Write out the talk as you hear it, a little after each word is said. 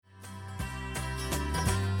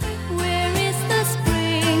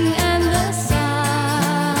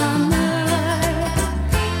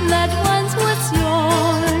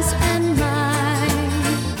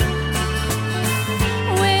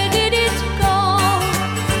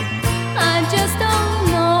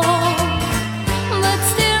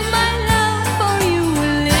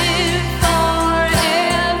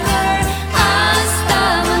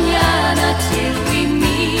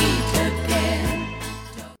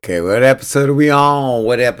Okay, what episode are we on?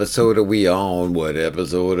 What episode are we on? What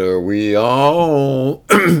episode are we on?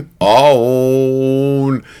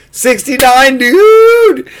 On 69,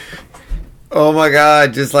 dude! Oh my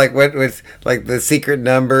god, just like what was like the secret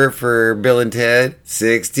number for Bill and Ted?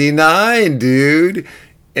 69, dude!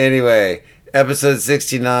 Anyway, episode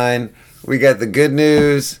 69, we got the good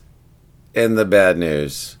news and the bad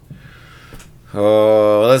news.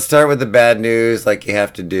 Oh, let's start with the bad news like you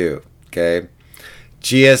have to do, okay?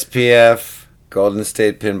 GSPF, Golden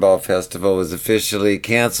State Pinball Festival, was officially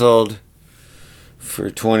canceled for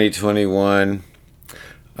 2021.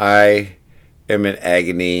 I am in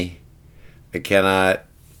agony. I cannot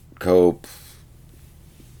cope.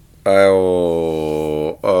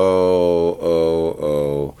 Oh.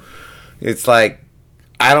 It's like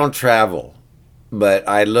I don't travel, but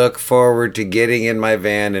I look forward to getting in my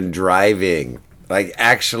van and driving. Like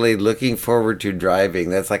actually looking forward to driving.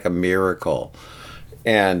 That's like a miracle.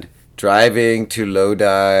 And driving to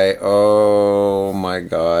Lodi, oh my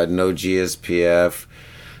god, no GSPF,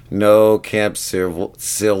 no Camp Silver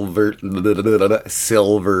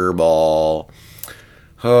Ball,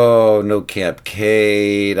 oh, no Camp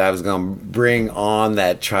Cade. I was going to bring on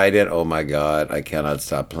that Trident. Oh my god, I cannot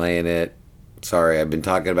stop playing it. Sorry, I've been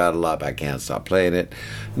talking about it a lot, but I can't stop playing it.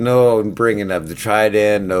 No bringing up the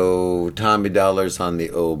Trident, no Tommy Dollars on the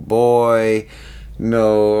Oh Boy.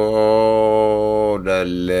 No,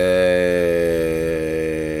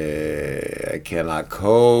 I cannot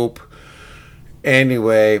cope.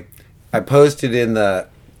 Anyway, I posted in the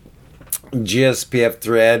GSPF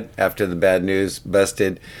thread after the bad news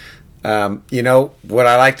busted. You know, what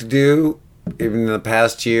I like to do, even in the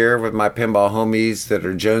past year with my pinball homies that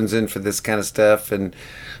are jonesing for this kind of stuff, and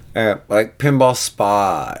like Pinball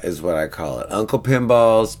Spa is what I call it. Uncle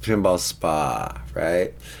Pinball's Pinball Spa,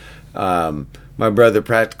 right? My brother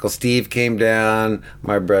Practical Steve came down.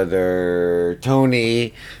 My brother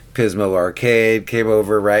Tony, Pismo Arcade, came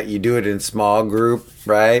over, right? You do it in small group,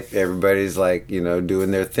 right? Everybody's like, you know, doing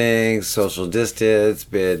their things, social distance,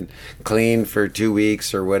 been clean for 2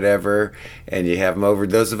 weeks or whatever. And you have them over.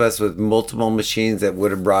 Those of us with multiple machines that would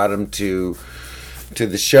have brought them to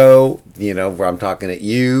the show, you know, where I'm talking at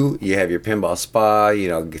you have your Pinball Spa, you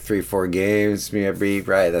know, 3-4 games every,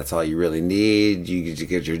 right? That's all you really need. You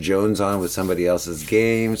get your Jones on with somebody else's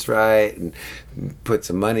games, right? And put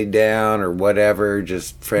some money down or whatever,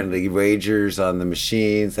 just friendly wagers on the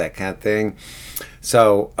machines, that kind of thing.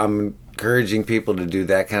 So I'm encouraging people to do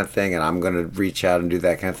that kind of thing, and I'm going to reach out and do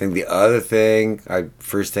that kind of thing. The other thing,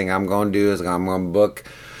 first thing I'm going to do is I'm going to book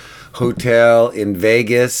hotel in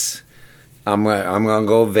Vegas. I'm gonna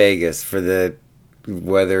go Vegas for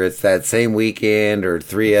whether it's that same weekend or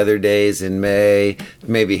 3 other days in May.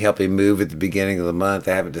 Maybe help me move at the beginning of the month.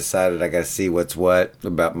 I haven't decided. I got to see what's what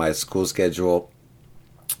about my school schedule,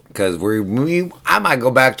 because I might go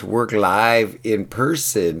back to work live in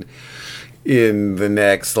person in the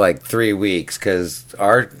next like 3 weeks, because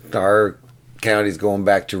our county's going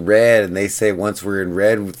back to red, and they say once we're in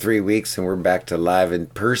red 3 weeks and we're back to live in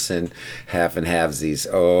person, half and halvesies.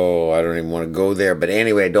 Oh, I don't even want to go there. But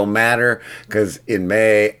anyway, it don't matter, because in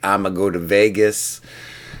May I'm going to go to Vegas,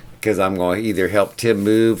 because I'm going to either help Tim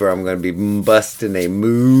move or I'm going to be busting a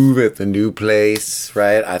move at the new place,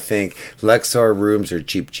 right? I think Luxor rooms are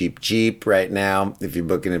cheap right now. If you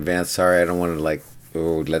book in advance, sorry, I don't want to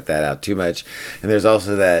let that out too much. And there's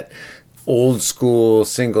also that old school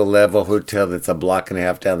single level hotel that's a block and a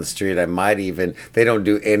half down the street. I might even, they don't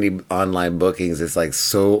do any online bookings. It's like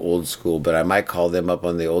so old school, but I might call them up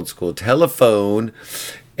on the old school telephone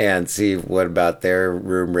and see what about their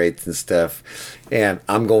room rates and stuff. And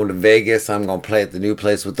I'm going to Vegas. I'm going to play at the new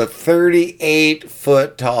place with a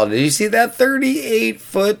 38-foot tall. Did you see that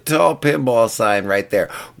 38-foot tall pinball sign right there?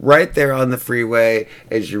 Right there on the freeway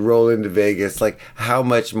as you roll into Vegas. Like, how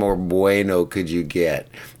much more bueno could you get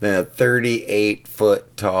than a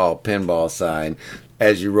 38-foot tall pinball sign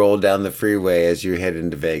as you roll down the freeway as you head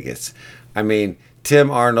into Vegas? I mean,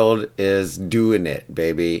 Tim Arnold is doing it,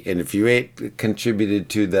 baby. And if you ain't contributed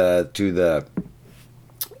to the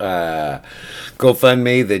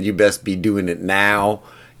GoFundMe, then you best be doing it now.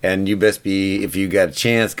 And you best be, if you got a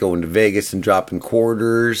chance, going to Vegas and dropping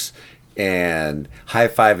quarters and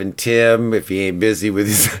high-fiving Tim if he ain't busy with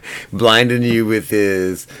his blinding you with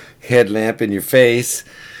his headlamp in your face.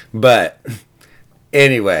 But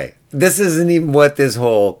anyway, this isn't even what this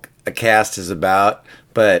whole cast is about.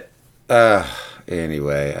 But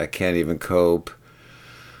anyway, I can't even cope.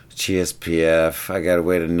 GSPF. I gotta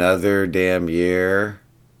wait another damn year.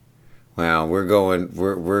 Wow, we're going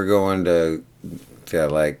to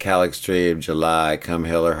like Cal Extreme, July, Come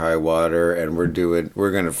Hell or High Water, and we're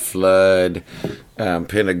gonna flood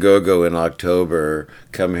Pinagogo in October,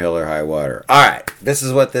 Come Hell or High Water. All right, this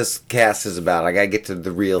is what this cast is about. I gotta get to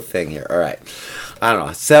the real thing here. All right, I don't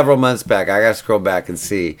know. Several months back, I gotta scroll back and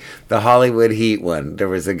see the Hollywood Heat one. There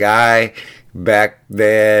was a guy back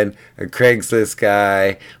then, a Craigslist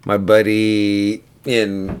guy, my buddy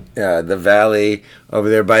in the valley over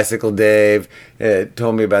there, Bicycle Dave,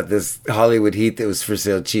 told me about this Hollywood Heat that was for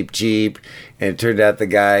sale cheap, and it turned out the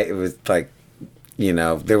guy, it was like,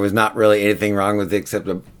 there was not really anything wrong with it except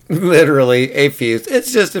literally a fuse.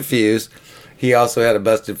 It's just a fuse. He also had a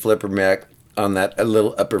busted flipper mech on that a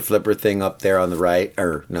little upper flipper thing up there on the right,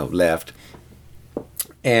 or no, left.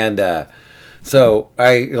 And so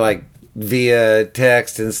I via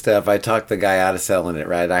text and stuff, I talked the guy out of selling it,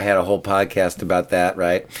 right? I had a whole podcast about that,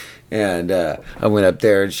 right? And I went up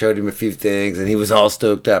there and showed him a few things, and he was all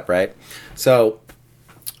stoked up, right? So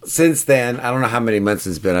since then, I don't know how many months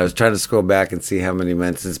it's been. I was trying to scroll back and see how many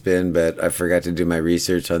months it's been, but I forgot to do my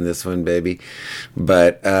research on this one, baby.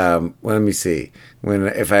 But let me see.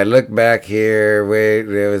 If I look back here, wait,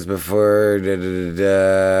 it was before.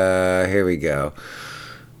 Here we go.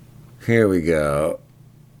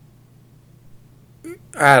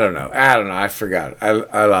 I don't know. I forgot.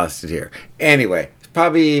 I lost it here. Anyway, it's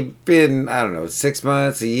probably been, 6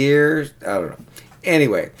 months, a year. I don't know.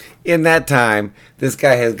 Anyway, in that time, this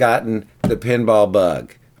guy has gotten the pinball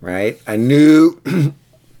bug, right? I knew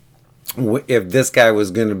if this guy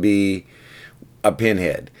was going to be a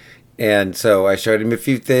pinhead. And so I showed him a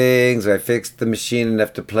few things. I fixed the machine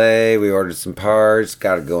enough to play. We ordered some parts,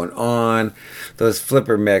 got it going on. Those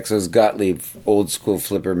flipper mechs, those Gottlieb old school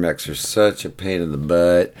flipper mechs are such a pain in the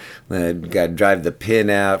butt. I got to drive the pin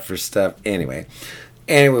out for stuff. Anyway,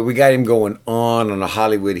 we got him going on a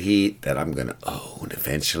Hollywood Heat that I'm going to own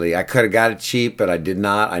eventually. I could have got it cheap, but I did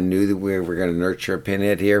not. I knew that we were going to nurture a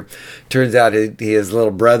pinhead here. Turns out his little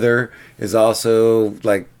brother is also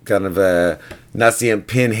like kind of a Nazian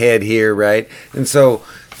pinhead here, right? And so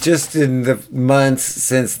just in the months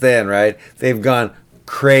since then, right, they've gone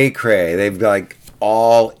cray-cray. They've like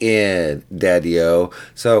all in, Daddy-O.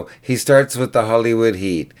 So he starts with the Hollywood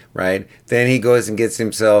Heat, right? Then he goes and gets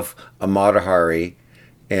himself a Mata Hari,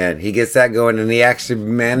 and he gets that going, and he actually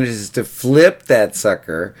manages to flip that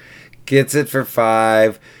sucker, gets it for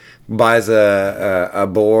 $5, buys a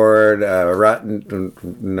board, what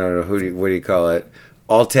do you call it?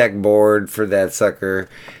 All-tech board for that sucker,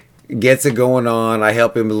 gets it going on. I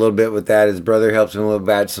help him a little bit with that. His brother helps him a little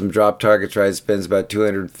bit. Some drop targets, right? Spends about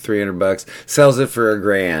 $200-$300, sells it for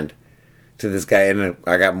 $1,000 to this guy, and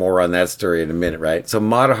I got more on that story in a minute, right? So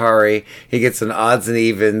Mata Hari, he gets an odds and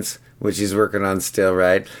evens, which he's working on still,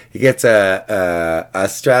 right? He gets a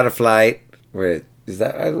Strataflight. Was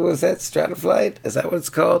that Strataflight? Is that what it's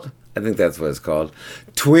called? I think that's what it's called.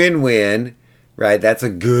 Twin Win, right? That's a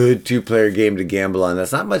good two-player game to gamble on.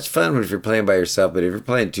 That's not much fun if you're playing by yourself, but if you're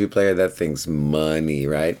playing two-player, that thing's money,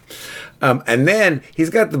 right? And then he's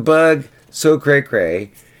got the bug, so cray-cray.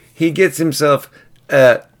 He gets himself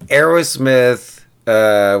Aerosmith,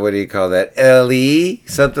 what do you call that? LE,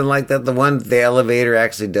 something like that. The elevator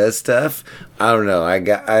actually does stuff. I don't know.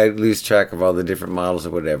 I lose track of all the different models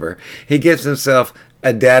or whatever. He gets himself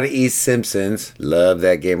a Data East Simpsons. Love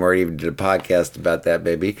that game. Already even did a podcast about that,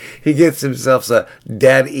 baby. He gets himself a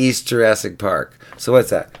Data East Jurassic Park. So what's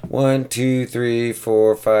that? 1, 2, 3,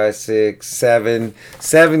 4, 5, 6, 7.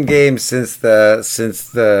 7 games since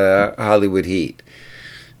the Hollywood Heat,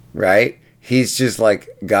 right? He's just like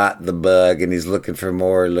got the bug, and he's looking for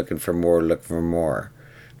more,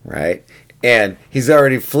 right? And he's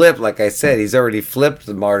already flipped, like I said,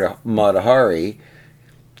 the Mata Hari,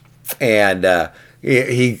 and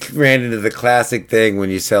he ran into the classic thing when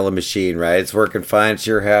you sell a machine, right? It's working fine at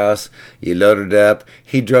your house. You load it up.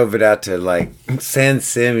 He drove it out to like San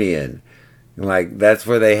Simeon. Like that's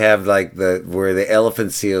where they have like where the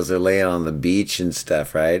elephant seals are laying on the beach and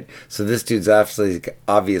stuff, right? So this dude's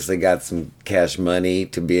obviously got some cash money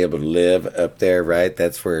to be able to live up there, right?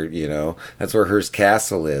 That's where Hearst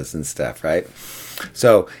Castle is and stuff, right?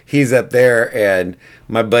 So he's up there, and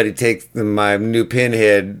my buddy my new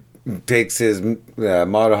pinhead takes his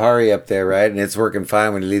Mata Hari up there, right? And it's working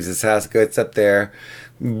fine when he leaves his house. Gets up there,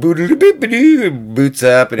 boots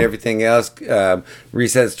up and everything else,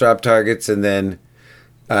 resets drop targets, and then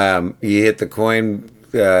you hit the coin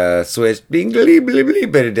switch, bing,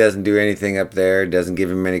 but it doesn't do anything up there. It doesn't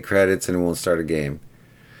give him any credits, and it won't start a game.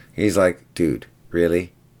 He's like, dude,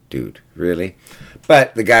 really?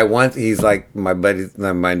 But the guy he's like, my buddy,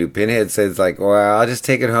 my new pinhead says like, well, I'll just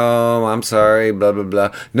take it home. I'm sorry, blah, blah,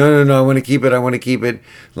 blah. No, I want to keep it.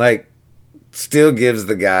 Like, still gives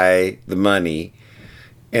the guy the money.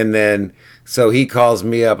 And then, so he calls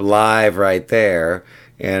me up live right there.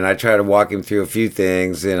 And I try to walk him through a few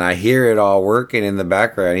things. And I hear it all working in the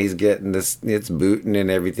background. He's getting this, it's booting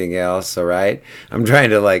and everything else. All right. I'm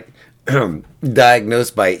trying to like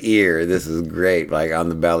diagnose by ear. This is great. Like on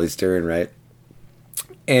the Bally Stern, right?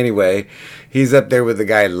 Anyway, he's up there with the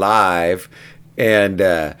guy live.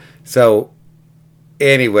 And so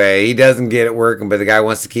anyway, he doesn't get it working, but the guy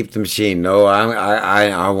wants to keep the machine. No,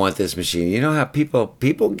 I want this machine. You know how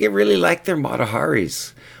people get really like their Mata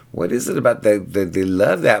Haris. What is it about that they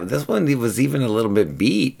love that? This one was even a little bit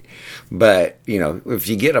beat, but you know, if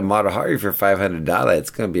you get a Mata Hari for $500, it's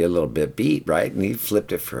going to be a little bit beat, right? And he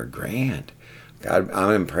flipped it for $1,000. God,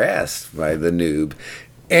 I'm impressed by the noob.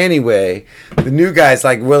 Anyway, the new guy's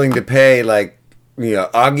like willing to pay like, you know,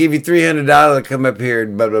 I'll give you $300 to come up here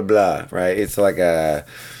and blah, blah, blah, right? It's like I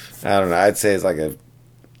don't know, I'd say it's like a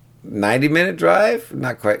 90-minute drive?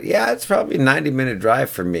 Not quite. Yeah, it's probably a 90-minute drive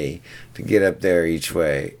for me to get up there each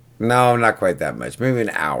way. No, not quite that much. Maybe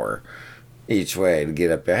an hour each way to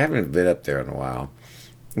get up there. I haven't been up there in a while.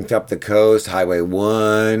 It's up the coast, Highway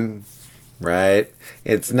 1, right?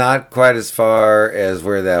 It's not quite as far as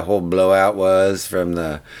where that whole blowout was from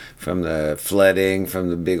the flooding,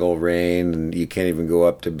 from the big old rain, and you can't even go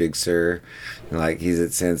up to Big Sur. Like he's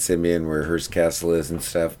at San Simeon where Hearst Castle is and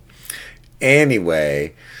stuff.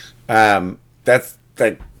 Anyway, that's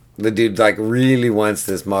like the dude like really wants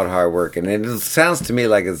this Mata Hari working, and it sounds to me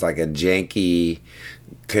like it's like a janky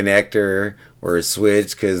connector or a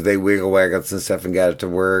switch because they wiggle waggled some stuff and got it to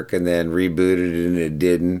work and then rebooted it and it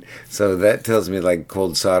didn't. So that tells me like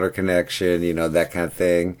cold solder connection, you know, that kind of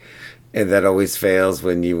thing. And that always fails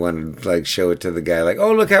when you want to like show it to the guy like,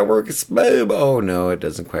 oh, look how it works. Boom. Oh no, it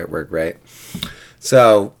doesn't quite work right.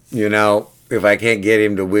 So, you know, if I can't get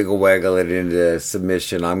him to wiggle waggle it into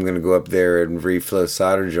submission, I'm going to go up there and reflow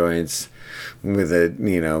solder joints with a,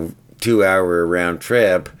 you know, 2-hour round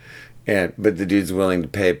trip. But the dude's willing to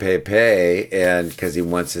pay, and because he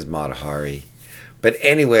wants his Mata Hari. But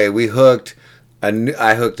anyway, I hooked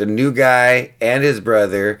a new guy and his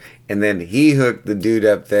brother, and then he hooked the dude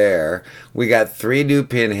up there. We got 3 new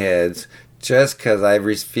pinheads just because I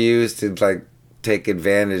refused to like take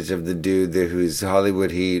advantage of the dude whose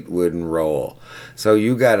Hollywood Heat wouldn't roll. So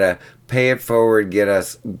you gotta pay it forward, get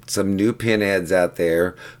us some new pinheads out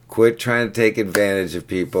there. Quit trying to take advantage of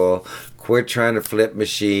people. Quit trying to flip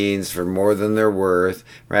machines for more than they're worth.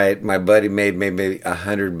 Right? My buddy made maybe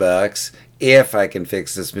 $100 if I can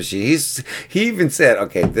fix this machine. He even said,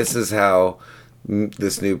 "Okay, this is how."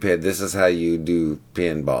 This new pin, this is how you do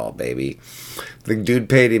pinball, baby. The dude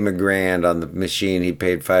paid him $1,000 on the machine. He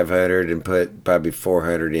paid $500 and put probably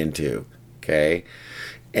 $400 into. Okay,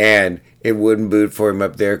 and it wouldn't boot for him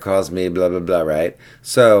up there. Calls me, blah blah blah. Right.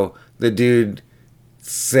 So the dude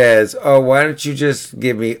says, "Oh, why don't you just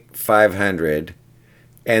give me $500?"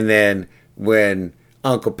 And then when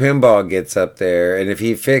Uncle Pinball gets up there, and if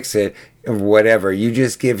he fix it, whatever, you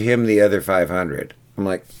just give him the other $500. I'm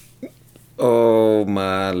like, oh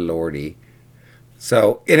my lordy.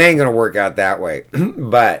 So it ain't gonna work out that way.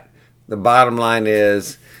 But the bottom line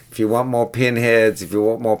is, if you want more pinheads, if you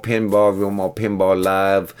want more pinball, if you want more pinball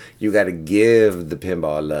love, you gotta give the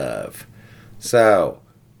pinball love. So,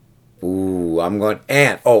 I'm going,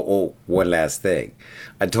 and one last thing.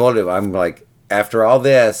 I told him, I'm like, after all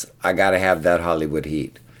this, I gotta have that Hollywood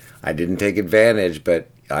Heat. I didn't take advantage, but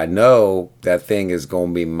I know that thing is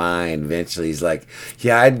going to be mine eventually. He's like,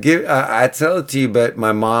 yeah, I'd sell it to you, but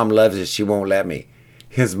my mom loves it. She won't let me.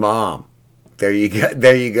 His mom. There you go.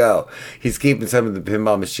 There you go. He's keeping some of the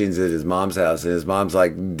pinball machines at his mom's house, and his mom's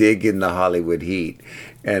like digging the Hollywood Heat.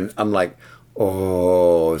 And I'm like,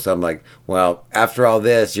 oh. So I'm like, well, after all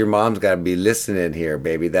this, your mom's got to be listening here,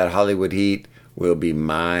 baby. That Hollywood Heat will be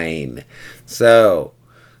mine. So,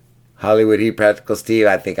 Hollywood Heat Practical Steve,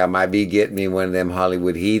 I think I might be getting me one of them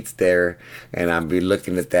Hollywood Heats there, and I'll be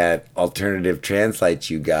looking at that alternative translite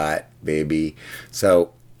you got, baby.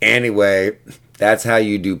 So anyway, that's how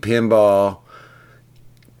you do pinball.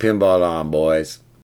 Pinball on, boys.